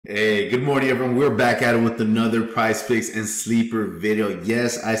Hey, good morning, everyone. We're back at it with another Prize Picks and Sleeper video.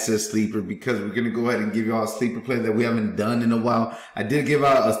 Yes, I said sleeper because we're going to go ahead and give you all a sleeper play that we haven't done in a while. I did give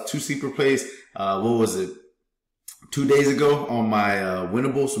out two sleeper plays. What was it? 2 days ago on my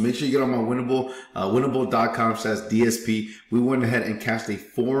Winnable. So make sure you get on my Winnable, winnable.com/DSP. We went ahead and cashed a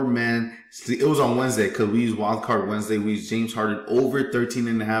 4-man. It was on Wednesday because we used Wildcard Wednesday. We used James Harden over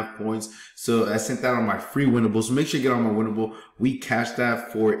 13.5 points. So I sent that on my free Winnable. So make sure you get on my Winnable. We cashed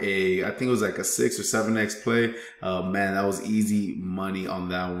that for I think it was like a 6 or 7x play. Man, that was easy money on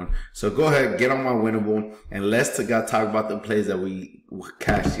that one. So go ahead, get on my Winnable, and let's talk about the plays that we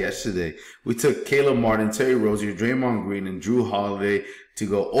cashed yesterday. We took Caleb Martin, Terry Rozier, Draymond Green, and Drew Holiday to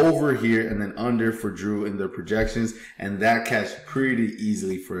go over here and then under for Drew in their projections, and that cashed pretty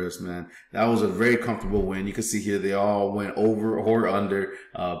easily for us, man. That was a very comfortable win. You can see here they all went over or under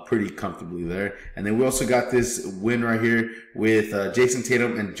pretty comfortably there. And then we also got this win right here with Jason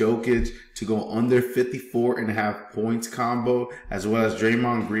Tatum and Jokic to go under 54.5 points combo, as well as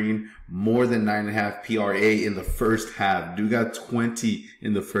Draymond Green more than 9.5 PRA in the first half. Dude got 20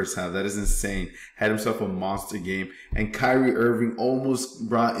 in the first half. That is insane. Had himself a monster game. And Kyrie Irving almost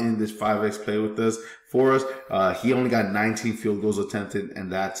brought in this 5x play with us for us. He only got 19 field goals attempted, and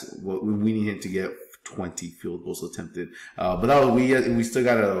that's what we need him to get. 20 field goals attempted. But that was, we still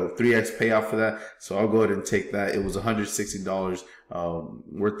got a 3x payout for that. So I'll go ahead and take that. It was $160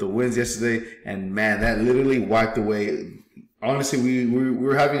 worth of wins yesterday. And man, that literally wiped away. Honestly, we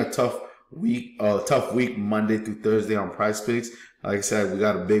were having a tough week Monday through Thursday on PrizePicks. Like I said, we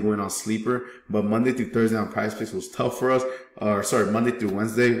got a big win on Sleeper, but Monday through Thursday on PrizePicks was tough for us. Monday through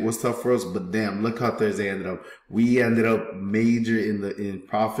Wednesday was tough for us, but damn, look how Thursday ended up. We ended up major in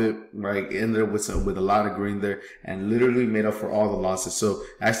profit, right? Ended up with a lot of green there and literally made up for all the losses. So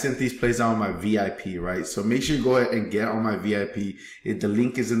I sent these plays out on my VIP, right? So make sure you go ahead and get on my VIP. The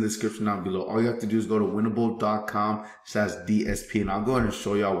link is in the description down below. All you have to do is go to winnable.com/DSP, and I'll go ahead and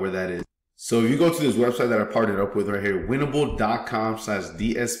show y'all where that is. So if you go to this website that I partnered up with right here,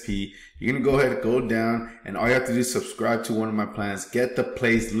 winnable.com/DSP, you're going to go ahead and go down, and all you have to do is subscribe to one of my plans. Get the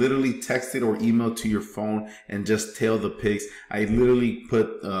plays, literally text it or email to your phone and just tail the picks. I literally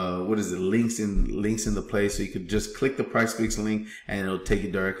put, links in the play. So you could just click the PrizePicks link and it'll take you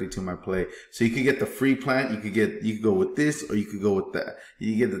directly to my play. So you could get the free plan. You could go with this or you could go with that.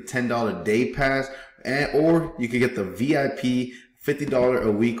 You get the $10 day pass or you could get the VIP $50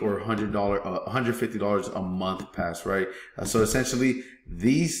 a week or $150 a month pass, right? So essentially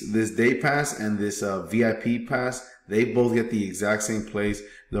this day pass and this VIP pass, they both get the exact same plays.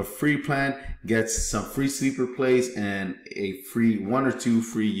 The free plan gets some free sleeper plays and a free 1 or 2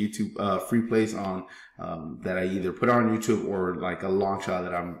 free YouTube free plays on that I either put on YouTube or like a long shot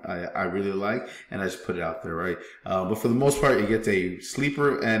that I really like, and I just put it out there, right? But for the most part, it gets a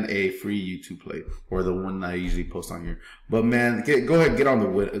sleeper and a free YouTube play, or the one I usually post on here. But man, go ahead, get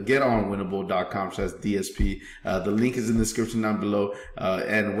on winnable.com/DSP. The link is in the description down below.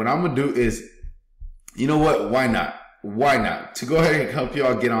 And what I'm gonna do is, you know what? Why not? To go ahead and help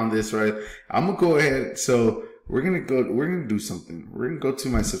y'all get on this, right? I'm gonna go ahead. So we're gonna do something. We're gonna go to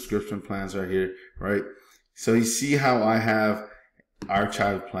my subscription plans right here, right? So you see how I have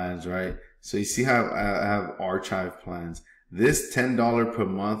archive plans, right? So you see how I have archive plans. This $10 per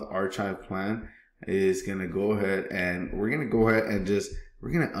month archive plan is gonna go ahead and we're gonna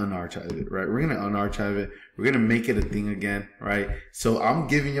unarchive it, right? We're gonna unarchive it. We're gonna make it a thing again, right? So I'm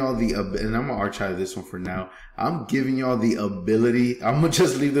giving y'all and I'm gonna archive this one for now. I'm giving y'all the ability. I'm gonna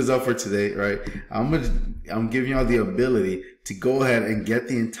just leave this up for today, right? I'm giving y'all the ability to go ahead and get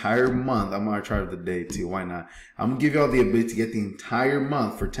the entire month. I'm gonna archive the day too. Why not? I'm gonna give y'all the ability to get the entire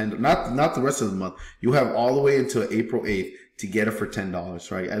month for $10. Not the rest of the month. You have all the way until April 8th. To get it for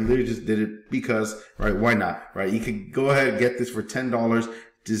 $10, right? I literally just did it because, right? Why not, right? You can go ahead and get this for $10.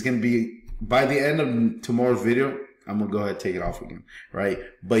 It's going to be, by the end of tomorrow's video, I'm going to go ahead and take it off again, right?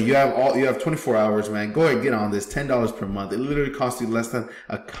 But you have 24 hours, man. Go ahead and get on this. $10 per month. It literally costs you less than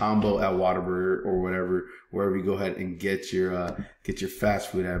a combo at Whataburger or wherever you go ahead and get your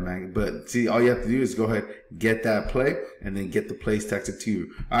fast food at, man. But see, all you have to do is go ahead, get that play, and then get the plays texted to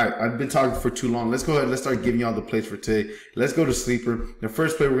you. All right, I've been talking for too long. Let's go ahead. Let's start giving y'all the plays for today. Let's go to Sleeper. The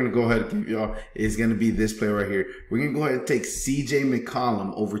first play we're going to go ahead and give y'all is going to be this play right here. We're going to go ahead and take CJ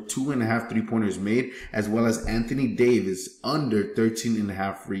McCollum over 2.5 3-pointers made, as well as Anthony Davis under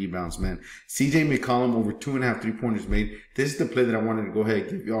 13.5 rebounds, man. CJ McCollum over 2.5 3-pointers made. This is the play that I wanted to go ahead and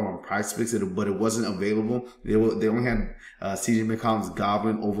give y'all on PrizePicks, but it wasn't available. They only had CJ McCollum's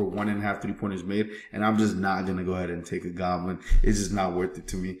Goblin over 1.5 3-pointers made, and I'm just not going to go ahead and take a Goblin. It's just not worth it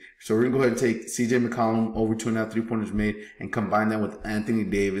to me. So we're going to go ahead and take CJ McCollum over 2.5 3-pointers made and combine that with Anthony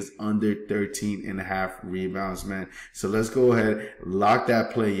Davis under 13.5 rebounds, man. So let's go ahead, lock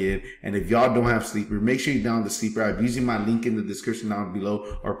that play in. And if y'all don't have Sleeper, make sure you download the Sleeper app using my link in the description down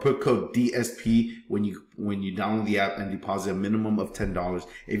below, or put code DSP when you download the app and deposit a minimum of $10.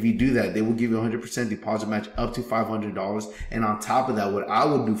 If you do that, they will give you a 100% deposit match up to $500. And on top of that, what I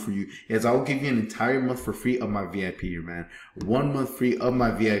will do for you is I will give you an entire month for free of my VIP, man. 1 month free of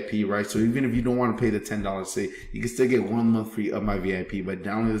my VIP, right? So even if you don't want to pay the $10, say, you can still get 1 month free of my VIP by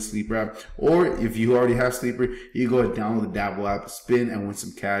downloading the Sleeper app. Or if you already have Sleeper, you go ahead and download the Dabble app, spin and win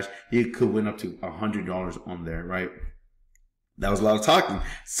some cash. You could win up to $100 on there, right? That was a lot of talking.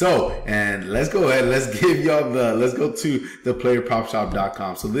 So, and let's go ahead. Let's go to the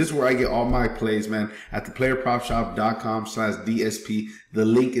playerpropshop.com. So this is where I get all my plays, man, at the playerpropshop.com/DSP. The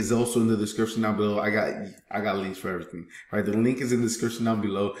link is also in the description down below. I got links for everything, right? The link is in the description down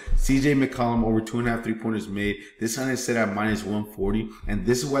below. CJ McCollum over 2.5 3-pointers made. This one is set at -140. And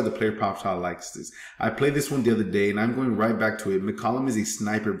this is why the player prop shop likes this. I played this one the other day and I'm going right back to it. McCollum is a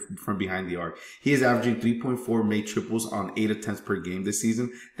sniper from behind the arc. He is averaging 3.4 made triples on 8 attempts per game this season.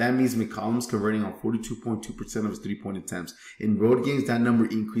 That means McCollum's converting on 42.2% of his 3-point attempts. In road games, that number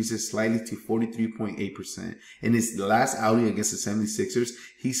increases slightly to 43.8%. In his last outing against the 76ers,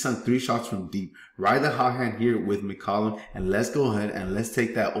 he sunk 3 shots from deep. Ride the hot hand here with McCollum, and let's go ahead and let's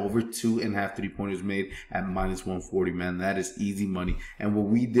take that over 2.5 3-pointers made at -140, man. That is easy money. And what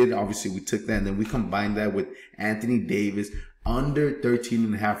we did, obviously, we took that and then we combined that with Anthony Davis under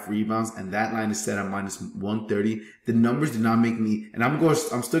 13.5 rebounds, and that line is set at -130. The numbers did not make me, and I'm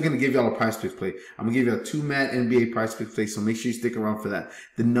still going to give y'all a PrizePicks play. I'm going to give you a 2-man NBA PrizePicks play, so make sure you stick around for that.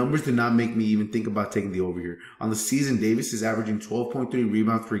 The numbers did not make me even think about taking the over here. On the season, Davis is averaging 12.3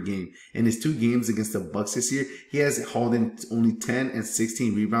 rebounds per game. In his 2 games against the Bucks this year, he has hauled in only 10 and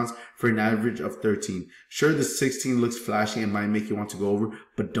 16 rebounds for an average of 13. Sure, the 16 looks flashy and might make you want to go over,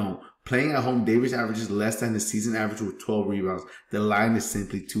 but don't. Playing at home, Davis averages less than the season average with 12 rebounds. The line is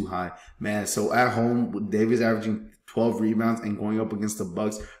simply too high, man. So at home, with Davis averaging 12 rebounds and going up against the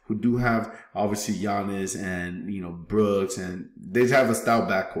Bucks, who do have obviously Giannis and Brooks, and they have a stout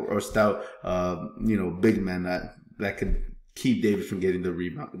backcourt or stout big man that could keep Davis from getting the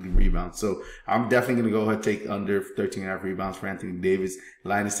rebound. So I'm definitely going to go ahead and take under 13.5 rebounds for Anthony Davis.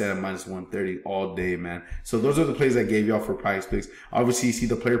 Line is set at -130 all day, man. So those are the plays I gave y'all for PrizePicks. Obviously, you see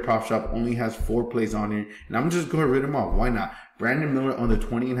the player prop shop only has 4 plays on here, and I'm just going to read them off. Why not? Brandon Miller under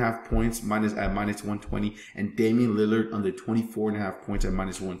 20.5 points at -120, and Damian Lillard under 24.5 points at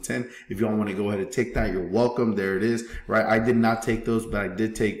 -110. If y'all want to go ahead and take that, you're welcome. There it is, right? I did not take those, but I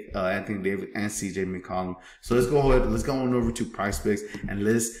did take Anthony Davis and CJ McCollum. So let's go ahead. Let's go on over to PrizePicks and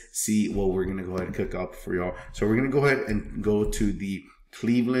let's see what we're going to go ahead and cook up for y'all. So we're going to go ahead and go to the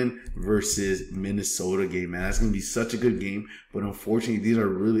Cleveland versus Minnesota game, man. That's going to be such a good game. But unfortunately, these are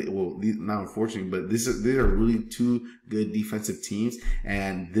really, not unfortunately, but these are really 2 good defensive teams.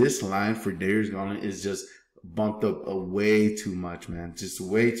 And this line for Darius Garland is just bumped up way too much, man. Just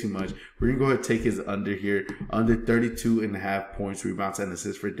way too much. We're going to go ahead and take his under here. Under 32.5 points, rebounds, and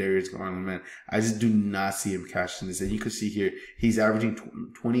assists for Darius Garland, man. I just do not see him cashing this. And you can see here, he's averaging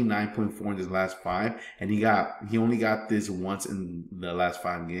 29.4 in his last 5. And he only got this once in the last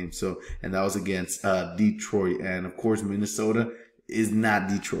 5 games. So, and that was against Detroit. And of course, Minnesota is not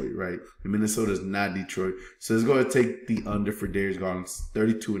Detroit, right? Minnesota is not Detroit. So let's go ahead and take the under for Darius Garland,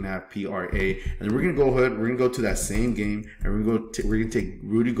 32.5 PRA. And then we're going to go ahead, we're going to go to that same game, and we're going to take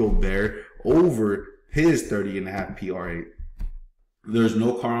Rudy Gobert over his 30.5 PRA. There's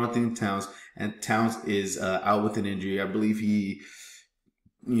no Karl-Anthony Towns, and Towns is out with an injury. I believe he,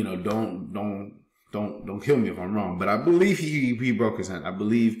 don't kill me if I'm wrong, but I believe he broke his hand. I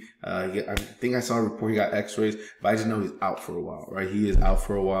believe, I think I saw a report he got x-rays, but I just know he's out for a while, right? He is out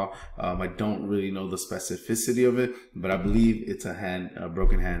for a while. I don't really know the specificity of it, but I believe it's a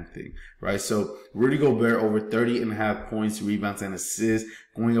broken hand thing, right? So Rudy Gobert over 30.5 points, rebounds, and assists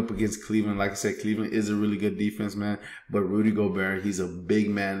going up against Cleveland. Like I said, Cleveland is a really good defense, man, but Rudy Gobert, he's a big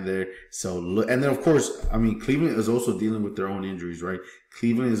man there. So look, and then of course, I mean, Cleveland is also dealing with their own injuries, right?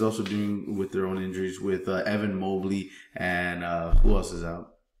 Cleveland is also dealing with their own injuries with Evan Mobley and who else is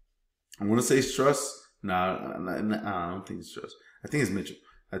out? I want to say Struss. No, I don't think it's Struss. I think it's Mitchell.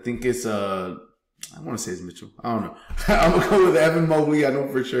 I think it's I want to say it's Mitchell. I don't know. I'm going to go with Evan Mobley. I know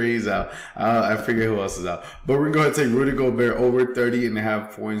for sure he's out. I figure who else is out. But we're going to take Rudy Gobert over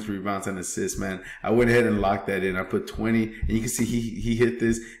 30.5 points, rebounds, and assists, man. I went ahead and locked that in. I put 20. And you can see he hit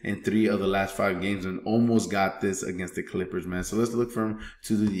this in 3 of the last 5 games and almost got this against the Clippers, man. So let's look for him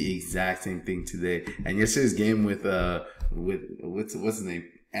to do the exact same thing today. And yesterday's game with what's his name?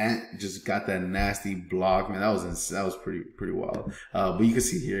 Ant just got that nasty block, man. That was pretty wild. But you can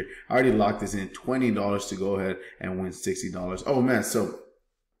see here, I already locked this in, $20 to go ahead and win $60. Oh man, so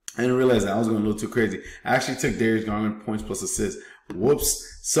I didn't realize that I was going a little too crazy. I actually took Darius Garland points plus assists.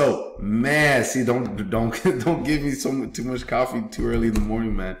 Whoops. So man, see, don't give me too much coffee too early in the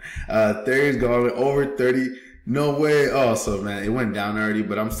morning, man. Darius Garland over 30. No way. Oh, so man, it went down already,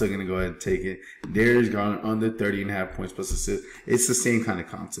 but I'm still going to go ahead and take it. Darius Garland under 30.5 points plus assists. It's the same kind of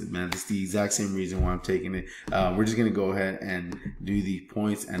concept, man. It's the exact same reason why I'm taking it. We're just going to go ahead and do the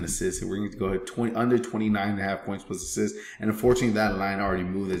points and assists. We're going to go ahead under 29.5 points plus assists. And unfortunately, that line already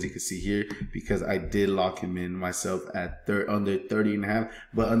moved, as you can see here, because I did lock him in myself at under 30.5.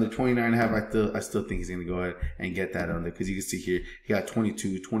 But under 29.5, I still think he's going to go ahead and get that under, because you can see here, he got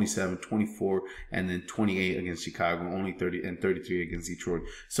 22, 27, 24, and then 28 against Chicago, only 30 and 33 against Detroit.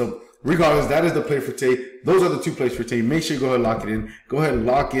 So regardless, that is the play for today. Those are the 2 plays for today. Make sure you go ahead and lock it in. Go ahead and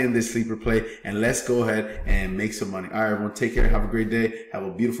lock in this sleeper play, and let's go ahead and make some money. All right, everyone, take care. Have a great day. Have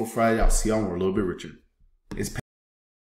a beautiful Friday. I'll see y'all when we're a little bit richer. It's